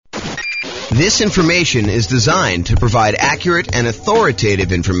This information is designed to provide accurate and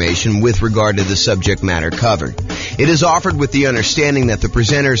authoritative information with regard to the subject matter covered. It is offered with the understanding that the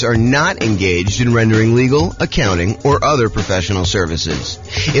presenters are not engaged in rendering legal, accounting, or other professional services.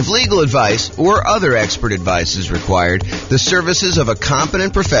 If legal advice or other expert advice is required, the services of a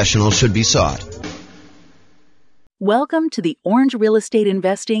competent professional should be sought. Welcome to the Orange Real Estate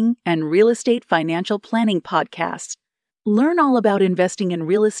Investing and Real Estate Financial Planning Podcast. Learn all about investing in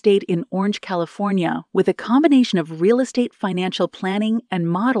real estate in Orange, California, with a combination of real estate financial planning and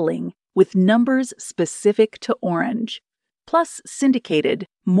modeling with numbers specific to Orange, plus syndicated,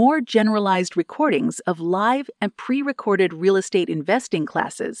 more generalized recordings of live and pre-recorded real estate investing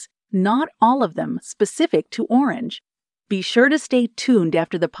classes, not all of them specific to Orange. Be sure to stay tuned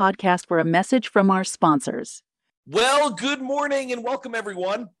after the podcast for a message from our sponsors. Well, good morning and welcome,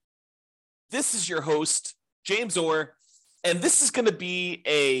 everyone. This is your host, James Orr. And this is going to be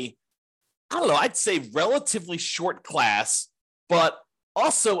I'd say relatively short class, but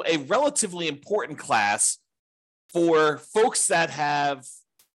also a relatively important class for folks that have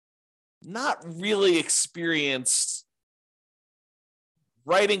not really experienced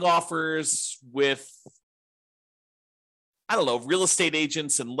writing offers with, real estate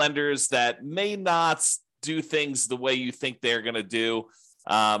agents and lenders that may not do things the way you think they're going to do,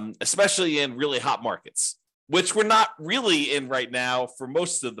 especially in really hot markets, which we're not really in right now for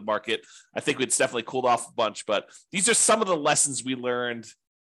most of the market. I think it's definitely cooled off a bunch, but these are some of the lessons we learned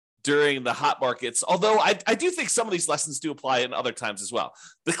during the hot markets. Although I do think some of these lessons do apply in other times as well.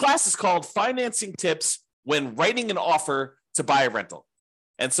 The class is called Financing Tips When Writing an Offer to Buy a Rental.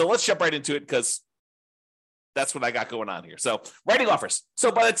 And so let's jump right into it because that's what I got going on here. So writing offers.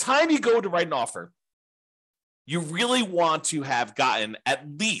 So by the time you go to write an offer, you really want to have gotten at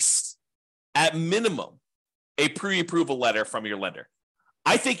minimum, a pre-approval letter from your lender.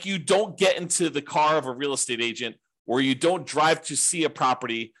 I think you don't get into the car of a real estate agent or you don't drive to see a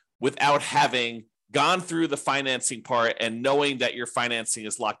property without having gone through the financing part and knowing that your financing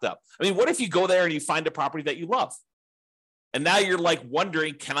is locked up. I mean, what if you go there and you find a property that you love? And now you're like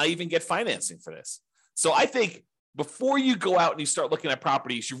wondering, can I even get financing for this? So I think before you go out and you start looking at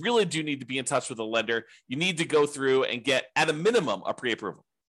properties, you really do need to be in touch with a lender. You need to go through and get, at a minimum, a pre-approval.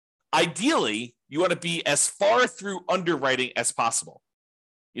 Ideally, you want to be as far through underwriting as possible.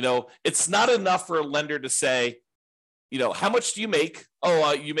 It's not enough for a lender to say, how much do you make?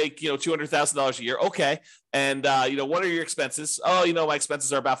 Oh, you make, $200,000 a year. Okay. And, what are your expenses? Oh, my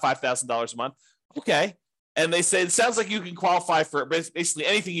expenses are about $5,000 a month. Okay. And they say, it sounds like you can qualify for basically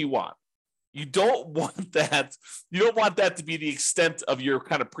anything you want. You don't want that. You don't want that to be the extent of your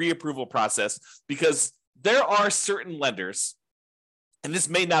kind of pre-approval process, because there are certain lenders, and this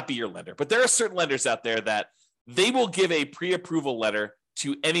may not be your lender, but there are certain lenders out there that they will give a pre-approval letter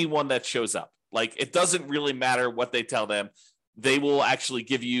to anyone that shows up. Like, it doesn't really matter what they tell them. They will actually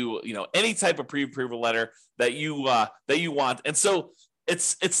give you, any type of pre-approval letter that you want. And so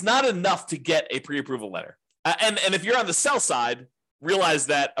it's not enough to get a pre-approval letter. And if you're on the sell side, realize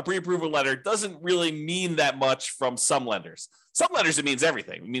that a pre-approval letter doesn't really mean that much from some lenders. Some lenders, it means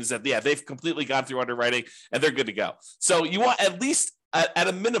everything. It means that, they've completely gone through underwriting and they're good to go. So you want at least at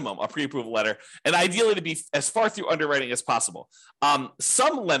a minimum, a pre-approval letter, and ideally to be as far through underwriting as possible.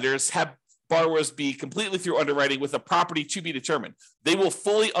 Some lenders have borrowers be completely through underwriting with a property to be determined. They will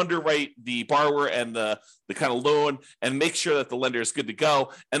fully underwrite the borrower and the kind of loan and make sure that the lender is good to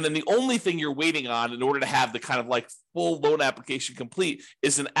go. And then the only thing you're waiting on in order to have the kind of like full loan application complete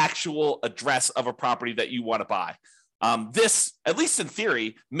is an actual address of a property that you want to buy. This, at least in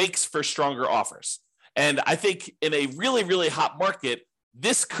theory, makes for stronger offers. And I think in a really, really hot market,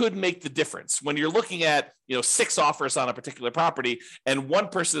 this could make the difference when you're looking at, 6 offers on a particular property and one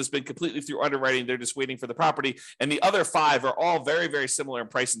person has been completely through underwriting. They're just waiting for the property. And the other 5 are all very, very similar in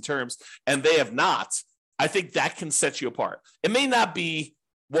price and terms, and they have not. I think that can set you apart. It may not be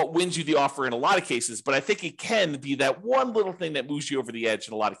what wins you the offer in a lot of cases, but I think it can be that one little thing that moves you over the edge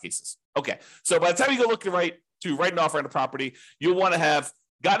in a lot of cases. Okay. So by the time you go look to write an offer on a property, you'll want to have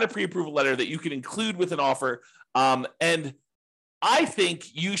gotten a pre-approval letter that you can include with an offer. And I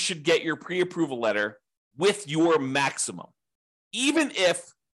think you should get your pre-approval letter with your maximum, even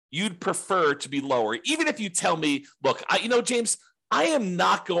if you'd prefer to be lower. Even if you tell me, look, James, I am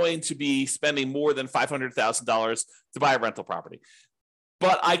not going to be spending more than $500,000 to buy a rental property,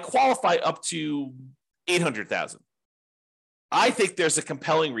 but I qualify up to $800,000. I think there's a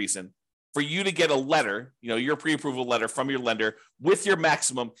compelling reason for you to get a letter, your pre-approval letter from your lender with your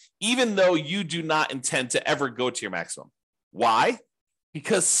maximum, even though you do not intend to ever go to your maximum. Why?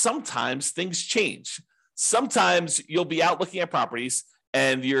 Because sometimes things change. Sometimes you'll be out looking at properties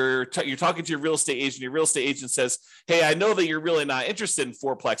and you're talking to your real estate agent. Your real estate agent says, hey, I know that you're really not interested in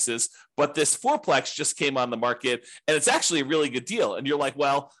fourplexes, but this fourplex just came on the market and it's actually a really good deal. And you're like,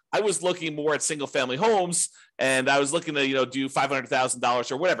 well, I was looking more at single family homes and I was looking to, do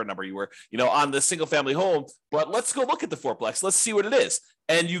 $500,000 or whatever number you were, on the single family home, but let's go look at the fourplex. Let's see what it is.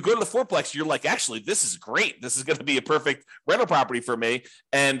 And you go to the fourplex, you're like, actually, this is great. This is going to be a perfect rental property for me.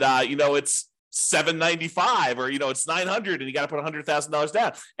 And, it's $795 or, it's $900 and you got to put $100,000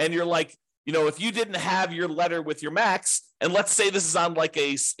 down. And you're like, if you didn't have your letter with your max, and let's say this is on like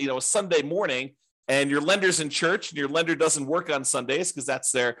a Sunday morning and your lender's in church and your lender doesn't work on Sundays because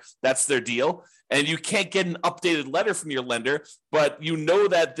that's their deal. And you can't get an updated letter from your lender, but you know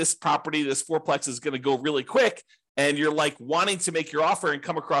that this property, this fourplex is going to go really quick. And you're like wanting to make your offer and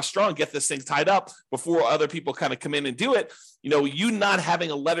come across strong, get this thing tied up before other people kind of come in and do it. You not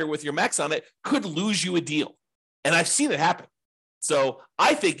having a letter with your max on it could lose you a deal. And I've seen it happen. So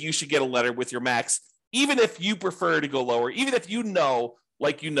I think you should get a letter with your max, even if you prefer to go lower, even if you know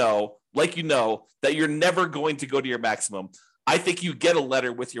that you're never going to go to your maximum. I think you get a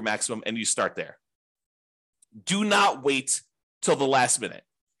letter with your maximum and you start there. Do not wait till the last minute.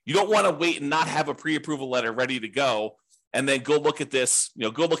 You don't want to wait and not have a pre-approval letter ready to go and then go look at this,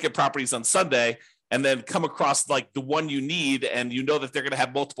 go look at properties on Sunday and then come across like the one you need. And that they're going to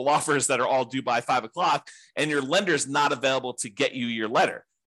have multiple offers that are all due by 5:00 and your lender's not available to get you your letter.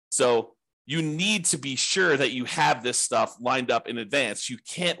 So you need to be sure that you have this stuff lined up in advance. You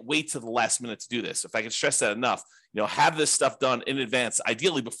can't wait to the last minute to do this. If I can stress that enough, have this stuff done in advance,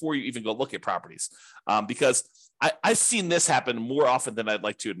 ideally before you even go look at properties, because I've seen this happen more often than I'd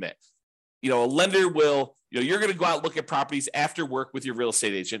like to admit. A lender will, you're going to go out and look at properties after work with your real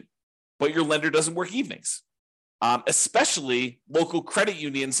estate agent, but your lender doesn't work evenings, especially local credit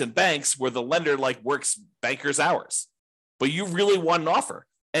unions and banks where the lender works bankers' hours, but you really want an offer.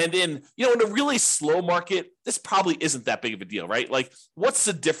 And in a really slow market, this probably isn't that big of a deal, right? Like, what's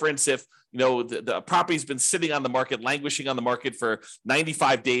the difference if, the property's been sitting on the market, languishing on the market for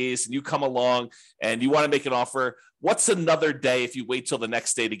 95 days, and you come along and you want to make an offer? What's another day if you wait till the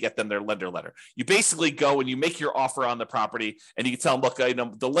next day to get them their lender letter? You basically go and you make your offer on the property and you tell them, look,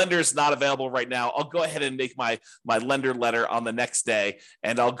 the lender's not available right now. I'll go ahead and make my lender letter on the next day,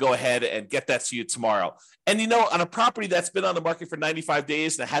 and I'll go ahead and get that to you tomorrow. And, on a property that's been on the market for 95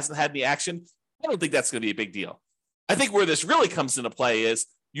 days and it hasn't had any action, I don't think that's going to be a big deal. I think where this really comes into play is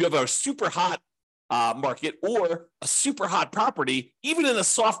you have a super hot market or a super hot property, even in a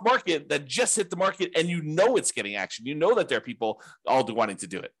soft market that just hit the market, and it's getting action. That there are people all wanting to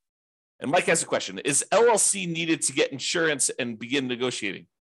do it. And Mike has a question. Is LLC needed to get insurance and begin negotiating?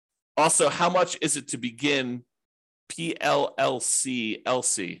 Also, how much is it to begin PLLC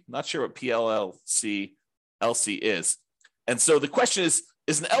LC? Not sure what PLLC LC is. And so the question is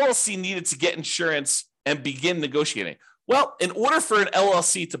an LLC needed to get insurance and begin negotiating? Well, in order for an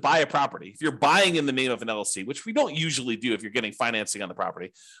LLC to buy a property, if you're buying in the name of an LLC, which we don't usually do if you're getting financing on the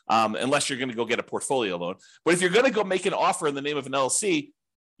property, unless you're going to go get a portfolio loan. But if you're going to go make an offer in the name of an LLC,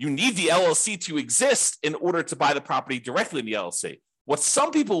 you need the LLC to exist in order to buy the property directly in the LLC. What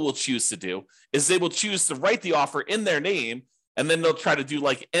some people will choose to do is they will choose to write the offer in their name, and then they'll try to do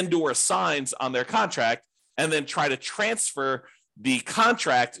like endorse signs on their contract and then try to transfer the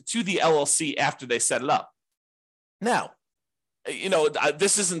contract to the LLC after they set it up. Now,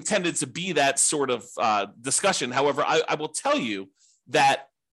 this is intended to be that sort of discussion. However, I will tell you that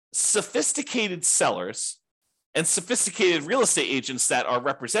sophisticated sellers and sophisticated real estate agents that are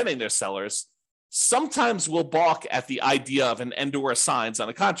representing their sellers sometimes will balk at the idea of an endorse signs on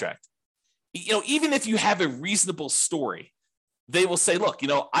a contract. Even if you have a reasonable story, they will say, look,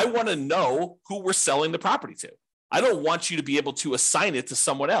 I want to know who we're selling the property to. I don't want you to be able to assign it to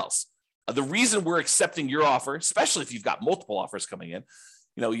someone else. The reason we're accepting your offer, especially if you've got multiple offers coming in,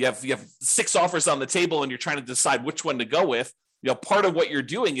 you have 6 offers on the table and you're trying to decide which one to go with. Part of what you're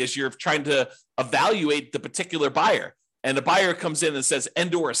doing is you're trying to evaluate the particular buyer. And the buyer comes in and says,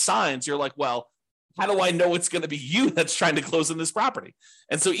 endorse signs. You're like, well, how do I know it's going to be you that's trying to close on this property?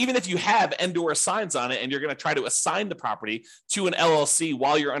 And so even if you have endorse signs on it and you're going to try to assign the property to an LLC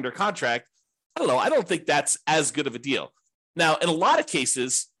while you're under contract, I don't think that's as good of a deal. Now, in a lot of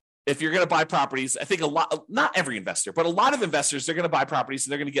cases, if you're going to buy properties, I think not every investor, but a lot of investors, they're going to buy properties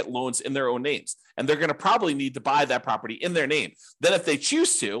and they're going to get loans in their own names. And they're going to probably need to buy that property in their name. Then if they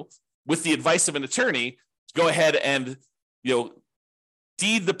choose to, with the advice of an attorney, go ahead and,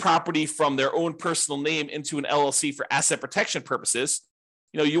 deed the property from their own personal name into an LLC for asset protection purposes.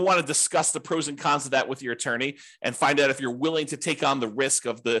 you want to discuss the pros and cons of that with your attorney and find out if you're willing to take on the risk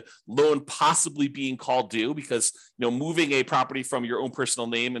of the loan possibly being called due, because, moving a property from your own personal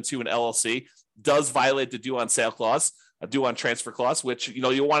name into an LLC does violate the due on sale clause, a due on transfer clause, which,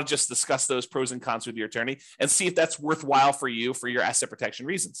 you'll want to just discuss those pros and cons with your attorney and see if that's worthwhile for you for your asset protection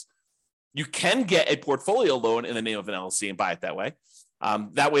reasons. You can get a portfolio loan in the name of an LLC and buy it that way.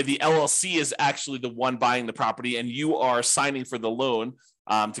 That way, the LLC is actually the one buying the property, and you are signing for the loan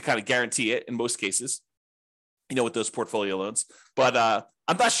to kind of guarantee it in most cases, with those portfolio loans. But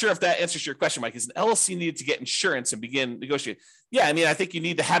I'm not sure if that answers your question, Mike. Is an LLC needed to get insurance and begin negotiating? Yeah, I think you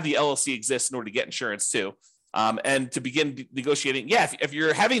need to have the LLC exist in order to get insurance too. And to begin negotiating. Yeah, if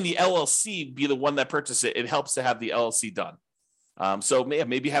you're having the LLC be the one that purchases it, it helps to have the LLC done. So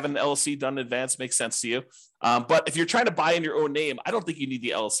maybe having an LLC done in advance makes sense to you. But if you're trying to buy in your own name, I don't think you need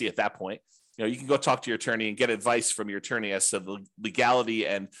the LLC at that point. You can go talk to your attorney and get advice from your attorney as to the legality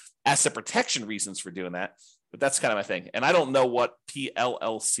and asset protection reasons for doing that. But that's kind of my thing. And I don't know what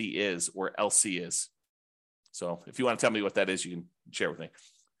PLLC is or LC is. So if you want to tell me what that is, you can share with me.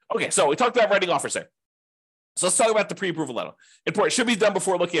 Okay, so we talked about writing offers there. So let's talk about the pre-approval letter. Important. It should be done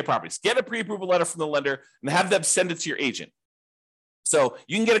before looking at properties. Get a pre-approval letter from the lender and have them send it to your agent. So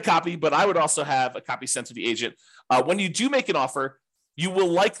you can get a copy, but I would also have a copy sent to the agent. When you do make an offer, you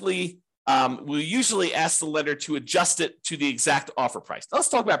will we'll usually ask the lender to adjust it to the exact offer price. Now, let's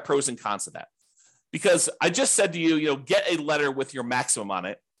talk about pros and cons of that. Because I just said to you, get a letter with your maximum on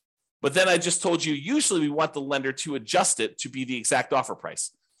it. But then I just told you, usually we want the lender to adjust it to be the exact offer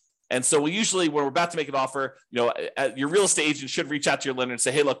price. And so we usually, when we're about to make an offer, your real estate agent should reach out to your lender and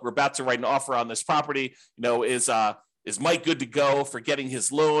say, hey, look, we're about to write an offer on this property. Is Mike good to go for getting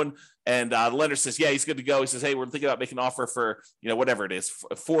his loan? And the lender says, yeah, he's good to go. He says, hey, we're thinking about making an offer for, whatever it is,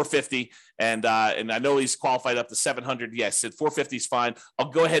 $450. And I know he's qualified up to $700. Yes, said $450 is fine. I'll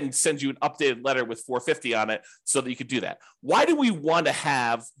go ahead and send you an updated letter with $450 on it so that you could do that. Why do we want to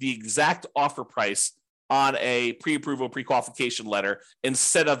have the exact offer price on a pre-approval, pre-qualification letter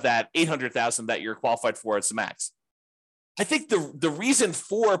instead of that $800,000 that you're qualified for as the max? I think the reason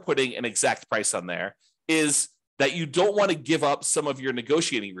for putting an exact price on there is that you don't want to give up some of your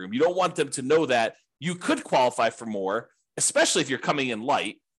negotiating room. You don't want them to know that you could qualify for more, especially if you're coming in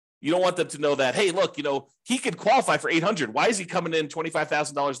light. You don't want them to know that, hey, look, he could qualify for $800. Why is he coming in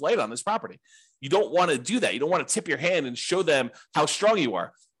 $25,000 light on this property? You don't want to do that. You don't want to tip your hand and show them how strong you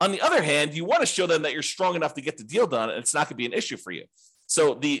are. On the other hand, you want to show them that you're strong enough to get the deal done and it's not going to be an issue for you.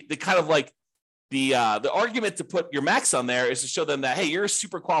 So the kind of like the argument to put your max on there is to show them that, hey, you're a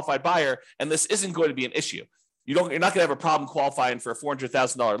super qualified buyer and this isn't going to be an issue. You're not going to have a problem qualifying for a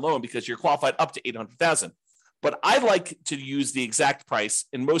 $400,000 loan because you're qualified up to $800,000. But I like to use the exact price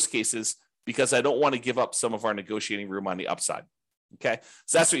in most cases because I don't want to give up some of our negotiating room on the upside. Okay,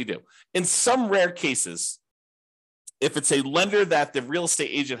 so that's what you do. In some rare cases, if it's a lender that the real estate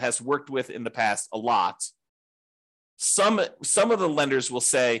agent has worked with in the past a lot, some of the lenders will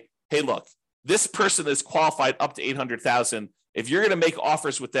say, hey, look, this person is qualified up to $800,000. If you're going to make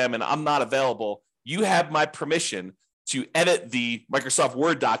offers with them and I'm not available, you have my permission to edit the Microsoft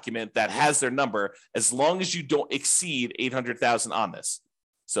Word document that has their number as long as you don't exceed $800,000 on this.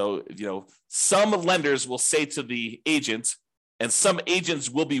 So, some lenders will say to the agent, and some agents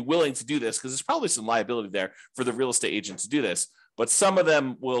will be willing to do this because there's probably some liability there for the real estate agent to do this. But some of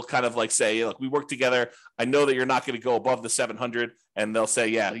them will kind of like say, look, we work together. I know that you're not going to go above the 700. And they'll say,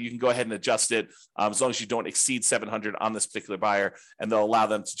 yeah, you can go ahead and adjust it as long as you don't exceed 700 on this particular buyer. And they'll allow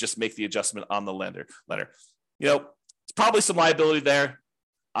them to just make the adjustment on the letter. It's probably some liability there.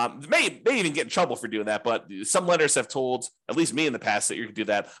 May even get in trouble for doing that. But some lenders have told, at least me in the past, that you can do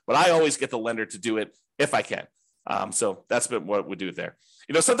that. But I always get the lender to do it if I can. So that's what we do there.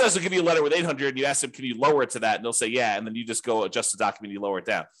 Sometimes they'll give you a letter with 800 and you ask them, can you lower it to that? And they'll say, yeah. And then you just go adjust the document, you lower it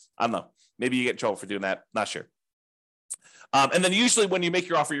down. I don't know. Maybe you get in trouble for doing that. Not sure. And then usually when you make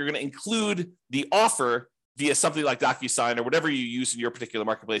your offer, you're going to include the offer via something like DocuSign or whatever you use in your particular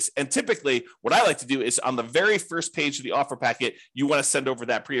marketplace. And typically what I like to do is on the very first page of the offer packet, you want to send over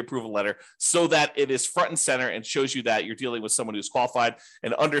that pre-approval letter so that it is front and center and shows you that you're dealing with someone who's qualified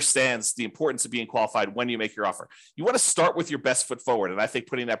and understands the importance of being qualified when you make your offer. You want to start with your best foot forward. And I think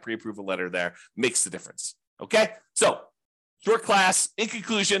putting that pre-approval letter there makes the difference. Okay. So short class, in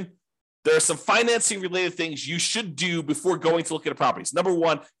conclusion, there are some financing related things you should do before going to look at a property. So number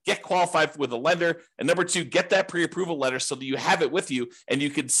one, get qualified with a lender. And number two, get that pre-approval letter so that you have it with you and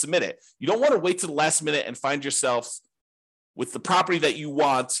you can submit it. You don't want to wait to the last minute and find yourself with the property that you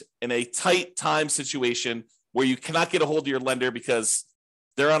want in a tight time situation where you cannot get a hold of your lender because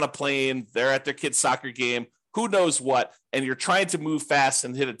they're on a plane, they're at their kid's soccer game, who knows what, and you're trying to move fast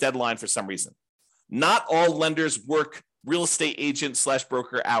and hit a deadline for some reason. Not all lenders work real estate agent /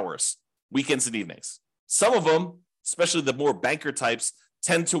 broker hours, weekends and evenings. Some of them, especially the more banker types,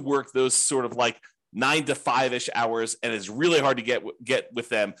 tend to work those sort of like 9 to 5-ish hours, and it's really hard to get with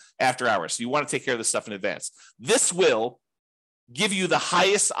them after hours. So you want to take care of this stuff in advance. This will give you the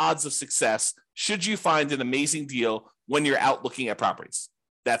highest odds of success should you find an amazing deal when you're out looking at properties.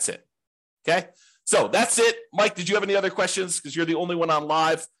 That's it. Okay? So that's it. Mike, did you have any other questions? Because you're the only one on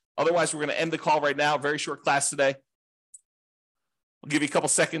live. Otherwise, we're going to end the call right now. Very short class today. I'll give you a couple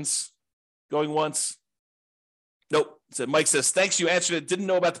seconds. Going once. Nope. So Mike says, thanks, you answered it. Didn't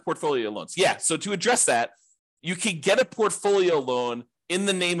know about the portfolio loans. Yeah, so to address that, you can get a portfolio loan in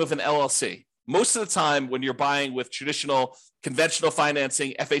the name of an LLC. Most of the time when you're buying with traditional conventional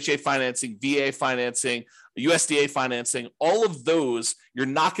financing, FHA financing, VA financing, USDA financing, all of those, you're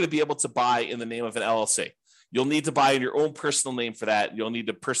not going to be able to buy in the name of an LLC. You'll need to buy in your own personal name for that. You'll need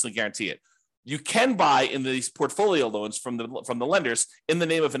to personally guarantee it. You can buy in these portfolio loans from the lenders in the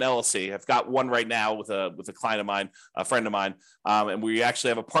name of an LLC. I've got one right now with a client of mine, a friend of mine, and we actually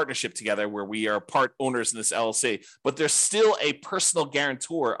have a partnership together where we are part owners in this LLC. But there's still a personal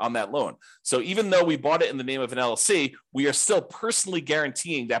guarantor on that loan. So even though we bought it in the name of an LLC, we are still personally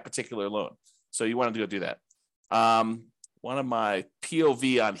guaranteeing that particular loan. So you want to go do that. One of my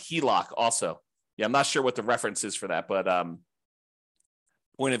POV on HELOC also. Yeah, I'm not sure what the reference is for that, but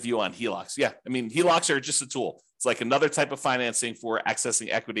point of view on HELOCs. Yeah, I mean, HELOCs are just a tool. It's like another type of financing for accessing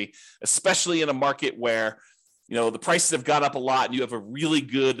equity, especially in a market where, you know, the prices have gone up a lot and you have a really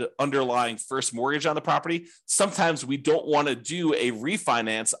good underlying first mortgage on the property. Sometimes we don't want to do a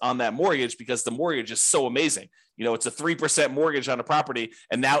refinance on that mortgage because the mortgage is so amazing. You know, it's a 3% mortgage on a property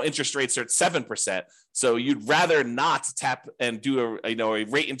and now interest rates are at 7%. So you'd rather not tap and do a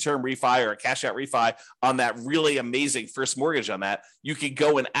rate and term refi or a cash out refi on that really amazing first mortgage on that. You could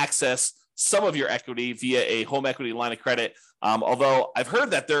go and access some of your equity via a home equity line of credit. Although I've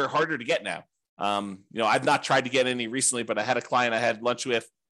heard that they're harder to get now. I've not tried to get any recently, but I had a client I had lunch with.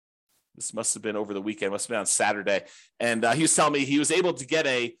 This must have been over the weekend, must have been on Saturday. And he was telling me he was able to get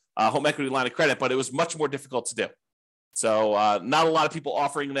a home equity line of credit, but it was much more difficult to do. So not a lot of people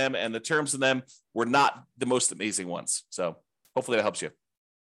offering them, and the terms of them were not the most amazing ones. So hopefully that helps you.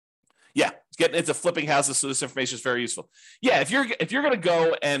 Yeah, getting into flipping houses, so this information is very useful. Yeah, if you're going to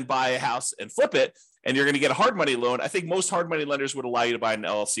go and buy a house and flip it, and you're going to get a hard money loan, I think most hard money lenders would allow you to buy an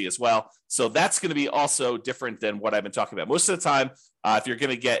LLC as well. So that's going to be also different than what I've been talking about. Most of the time, if you're going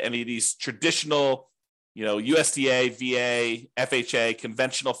to get any of these traditional, USDA, VA, FHA,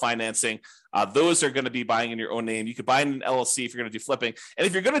 conventional financing, those are going to be buying in your own name. You could buy in an LLC if you're going to do flipping. And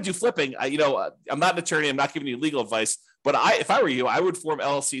if you're going to do flipping, I'm not an attorney. I'm not giving you legal advice, but if I were you, I would form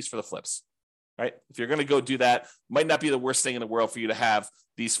LLCs for the flips. Right? If you're going to go do that, might not be the worst thing in the world for you to have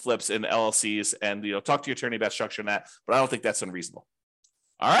these flips in LLCs and, talk to your attorney about structuring that, but I don't think that's unreasonable.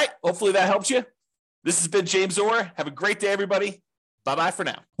 All right. Hopefully that helps you. This has been James Orr. Have a great day, everybody. Bye-bye for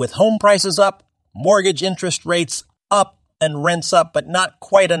now. With home prices up, mortgage interest rates up, and rents up, but not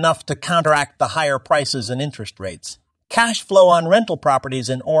quite enough to counteract the higher prices and interest rates, cash flow on rental properties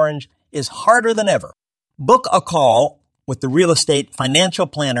in Orange is harder than ever. Book a call with the Real Estate Financial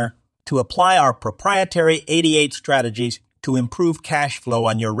Planner to apply our proprietary 88 strategies to improve cash flow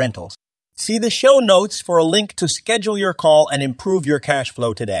on your rentals. See the show notes for a link to schedule your call and improve your cash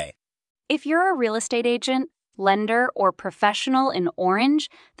flow today. If you're a real estate agent, lender, or professional in Orange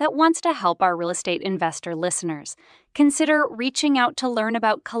that wants to help our real estate investor listeners, consider reaching out to learn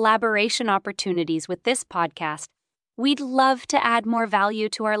about collaboration opportunities with this podcast. We'd love to add more value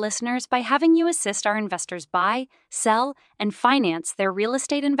to our listeners by having you assist our investors buy, sell, and finance their real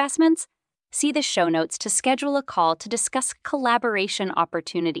estate investments. See the show notes to schedule a call to discuss collaboration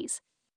opportunities.